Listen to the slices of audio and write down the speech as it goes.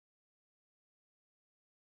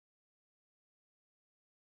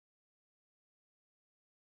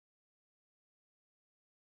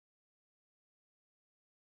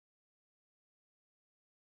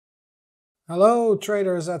Hello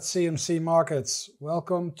traders at CMC Markets.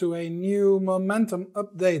 Welcome to a new momentum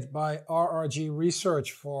update by RRG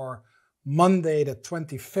Research for Monday the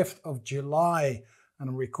 25th of July. And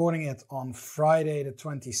I'm recording it on Friday the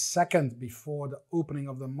 22nd before the opening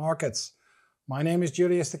of the markets. My name is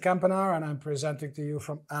Julius de Kempenaar and I'm presenting to you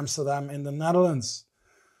from Amsterdam in the Netherlands.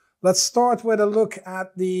 Let's start with a look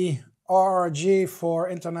at the RRG for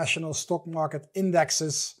international stock market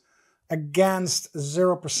indexes against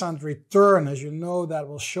 0% return. As you know, that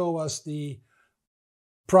will show us the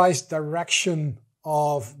price direction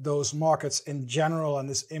of those markets in general, and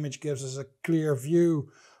this image gives us a clear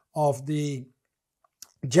view of the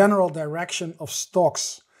general direction of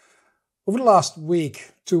stocks over the last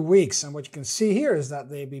week, 2 weeks. And what you can see here is that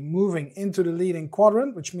they've been moving into the leading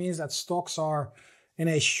quadrant, which means that stocks are in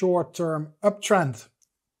a short-term uptrend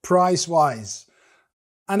price-wise.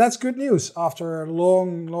 And that's good news after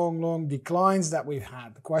long declines that we've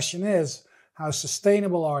had. The question is, how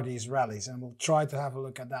sustainable are these rallies? And we'll try to have a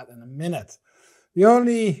look at that in a minute. The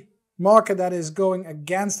only market that is going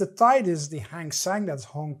against the tide is the Hang Seng, that's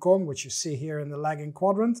Hong Kong, which you see here in the lagging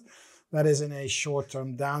quadrant. That is in a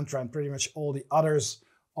short-term downtrend. Pretty much all the others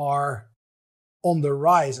are on the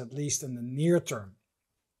rise, at least in the near term.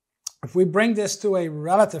 If we bring this to a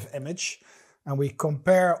relative image, and we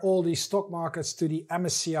compare all these stock markets to the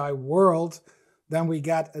MSCI World, then we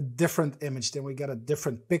get a different image, then we get a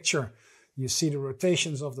different picture. You see the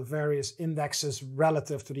rotations of the various indexes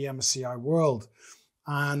relative to the MSCI World.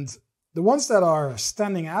 And the ones that are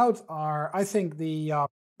standing out are, I think,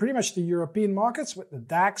 pretty much the European markets with the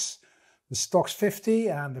DAX, the Stoxx 50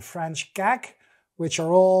 and the French CAC, which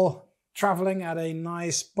are all traveling at a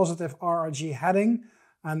nice positive RRG heading.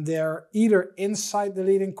 And they're either inside the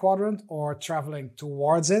leading quadrant or traveling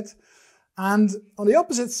towards it. And on the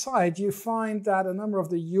opposite side, you find that a number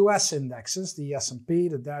of the US indexes, the S&P,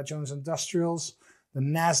 the Dow Jones Industrials, the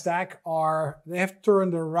NASDAQ, they have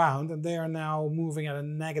turned around and they are now moving at a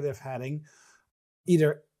negative heading,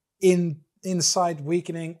 either inside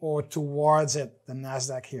weakening or towards it, the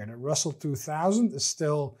NASDAQ here. The Russell 2000 is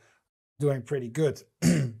still doing pretty good.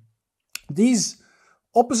 These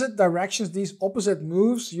opposite directions, these opposite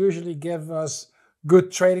moves usually give us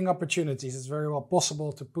good trading opportunities. It's very well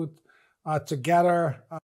possible to put together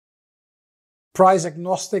price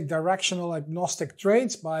agnostic, directional agnostic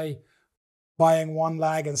trades by buying one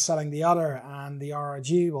leg and selling the other, and the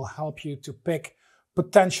RRG will help you to pick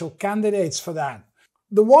potential candidates for that.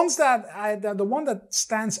 The one that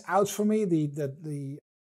stands out for me, the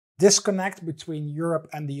disconnect between Europe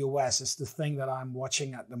and the US is the thing that I'm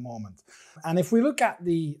watching at the moment. And if we look at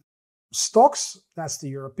the stocks, that's the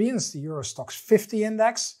Europeans, the Euro Stoxx 50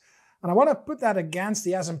 index, and I want to put that against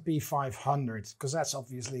the S&P 500 because that's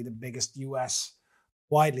obviously the biggest US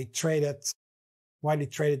widely traded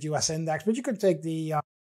US index. But you could take the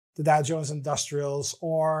Dow Jones Industrials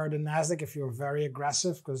or the NASDAQ if you're very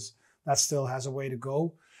aggressive, because that still has a way to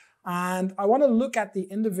go. And I want to look at the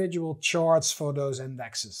individual charts for those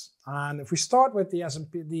indexes. And if we start with the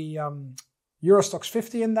S&P, the Euro Stoxx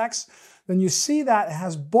 50 index, then you see that it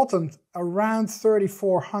has bottomed around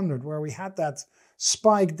 3,400, where we had that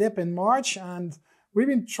spike dip in March, and we've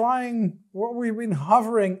been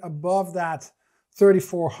hovering above that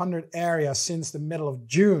 3,400 area since the middle of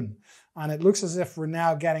June, and it looks as if we're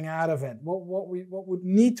now getting out of it. What would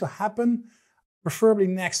need to happen, preferably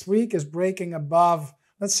next week, is breaking above,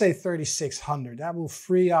 let's say 3,600. That will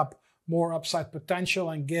free up more upside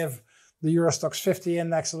potential and give the Euro Stoxx 50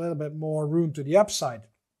 index a little bit more room to the upside.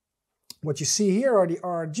 What you see here are the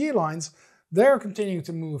RRG lines. They're continuing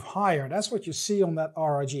to move higher. That's what you see on that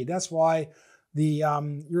RRG. That's why the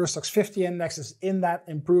Euro Stoxx 50 index is in that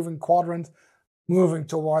improving quadrant, moving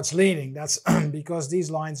towards leaning. That's because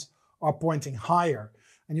these lines are pointing higher.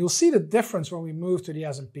 And you'll see the difference when we move to the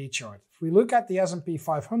S&P chart. If we look at the S&P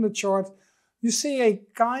 500 chart, you see a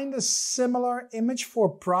kind of similar image for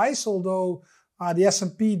price, although the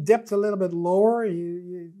S&P dipped a little bit lower.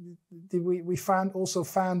 We also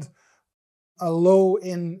found a low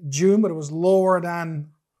in June, but it was lower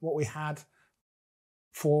than what we had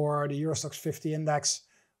for the Euro Stoxx 50 index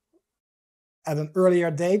at an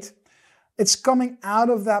earlier date. It's coming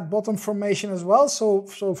out of that bottom formation as well. So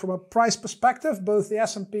from a price perspective, both the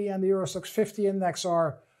S&P and the Euro Stoxx 50 index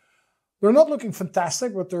they're not looking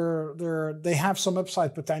fantastic, but they have some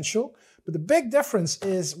upside potential. But the big difference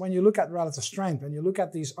is when you look at relative strength, when you look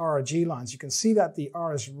at these RRG lines, you can see that the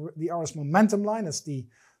RS momentum line, that's the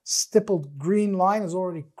stippled green line, is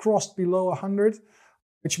already crossed below 100,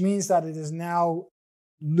 which means that it is now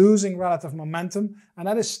losing relative momentum, and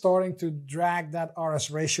that is starting to drag that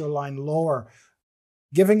RS ratio line lower.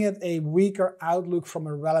 giving it a weaker outlook from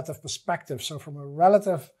a relative perspective. So from a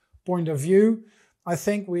relative point of view, I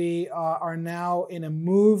think we are now in a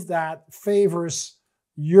move that favors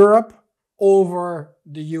Europe over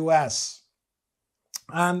the US.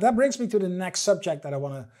 And that brings me to the next subject that I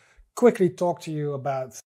want to quickly talk to you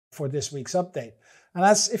about for this week's update. And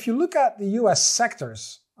that's, if you look at the US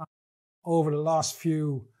sectors over the last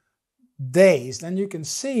few days, then you can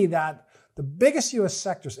see that the biggest US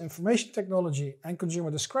sectors, information technology and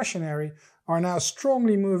consumer discretionary, are now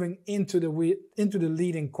strongly moving into the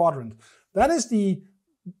leading quadrant. That is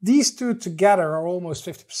these two together are almost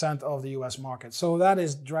 50% of the US market. So that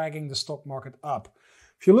is dragging the stock market up.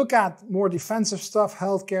 If you look at more defensive stuff,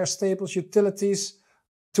 healthcare, staples, utilities,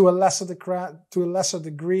 to a lesser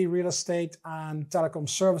degree, real estate and telecom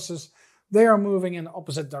services, they are moving in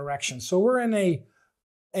opposite directions. So we're in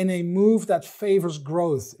a move that favors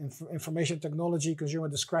growth. Information technology, consumer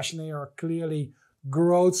discretionary are clearly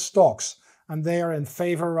growth stocks, and they are in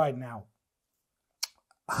favor right now.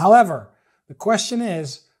 However, the question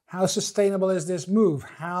is, how sustainable is this move?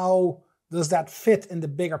 How does that fit in the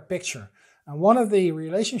bigger picture? And one of the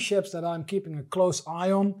relationships that I'm keeping a close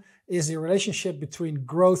eye on is the relationship between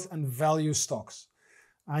growth and value stocks.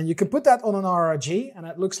 And you can put that on an RRG, and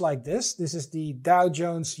it looks like this. This is the Dow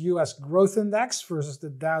Jones US Growth Index versus the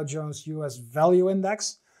Dow Jones US Value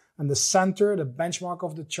Index. And the center, the benchmark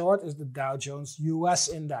of the chart, is the Dow Jones US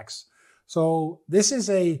Index. So this is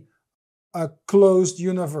a closed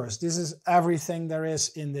universe. This is everything there is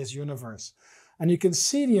in this universe. And you can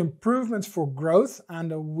see the improvements for growth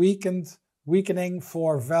and a weakening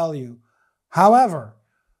for value. However,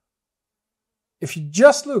 if you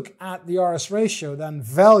just look at the RS ratio, then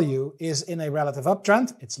value is in a relative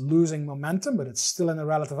uptrend. It's losing momentum, but it's still in a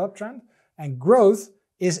relative uptrend. And growth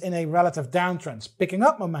is in a relative downtrend. It's picking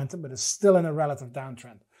up momentum, but it's still in a relative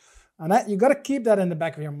downtrend. And that, you got to keep that in the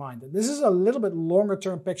back of your mind. This is a little bit longer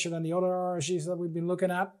term picture than the other RRGs that we've been looking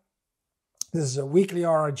at. This is a weekly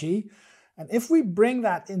RRG. And if we bring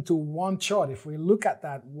that into one chart, if we look at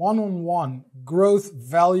that one-on-one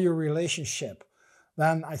growth-value relationship,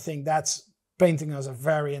 then I think that's painting us a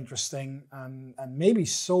very interesting and maybe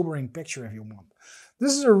sobering picture if you want.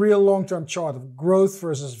 This is a real long-term chart of growth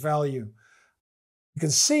versus value. You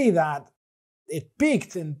can see that it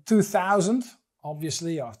peaked in 2000,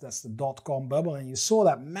 obviously, that's the dot-com bubble, and you saw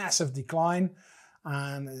that massive decline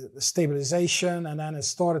and stabilization, and then it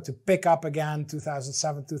started to pick up again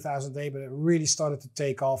 2007, 2008, but it really started to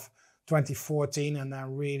take off 2014 and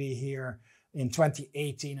then really here in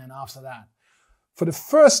 2018 and after that. For the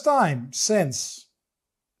first time since,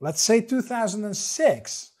 let's say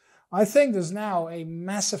 2006, I think there's now a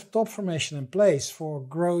massive top formation in place for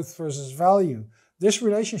growth versus value. This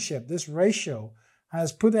relationship, this ratio,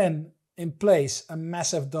 has put in place a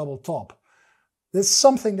massive double top. There's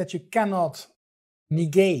something that you cannot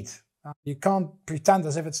negate. You can't pretend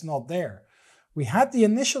as if it's not there. We had the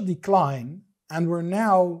initial decline and we're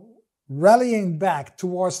now rallying back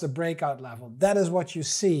towards the breakout level. That is what you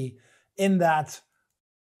see in that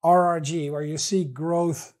RRG, where you see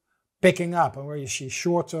growth picking up and where you see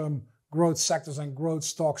short-term growth sectors and growth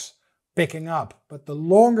stocks picking up. But the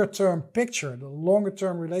longer-term picture, the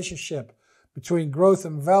longer-term relationship between growth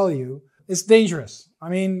and value is dangerous. I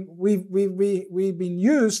mean, we've been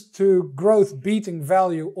used to growth beating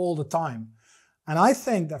value all the time. And I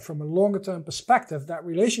think that from a longer-term perspective, that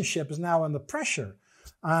relationship is now under pressure.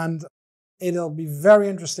 And it'll be very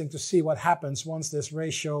interesting to see what happens once this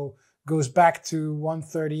ratio goes back to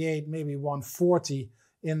 138, maybe 140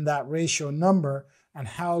 in that ratio number, and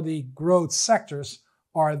how the growth sectors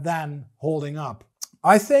are then holding up.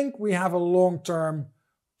 I think we have a long-term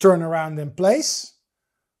turnaround in place.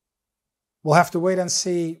 We'll have to wait and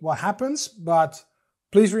see what happens, but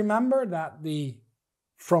please remember that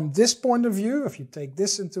from this point of view, if you take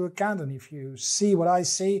this into account and if you see what I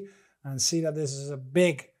see and see that this is a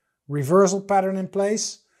big reversal pattern in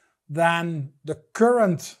place, then the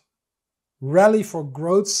current rally for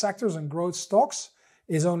growth sectors and growth stocks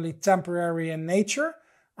is only temporary in nature,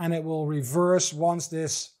 and it will reverse once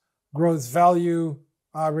this growth value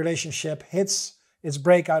relationship hits its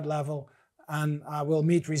breakout level and will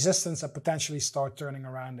meet resistance and potentially start turning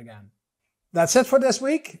around again. That's it for this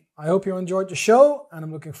week. I hope you enjoyed the show, and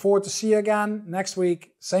I'm looking forward to see you again next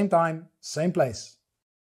week, same time, same place.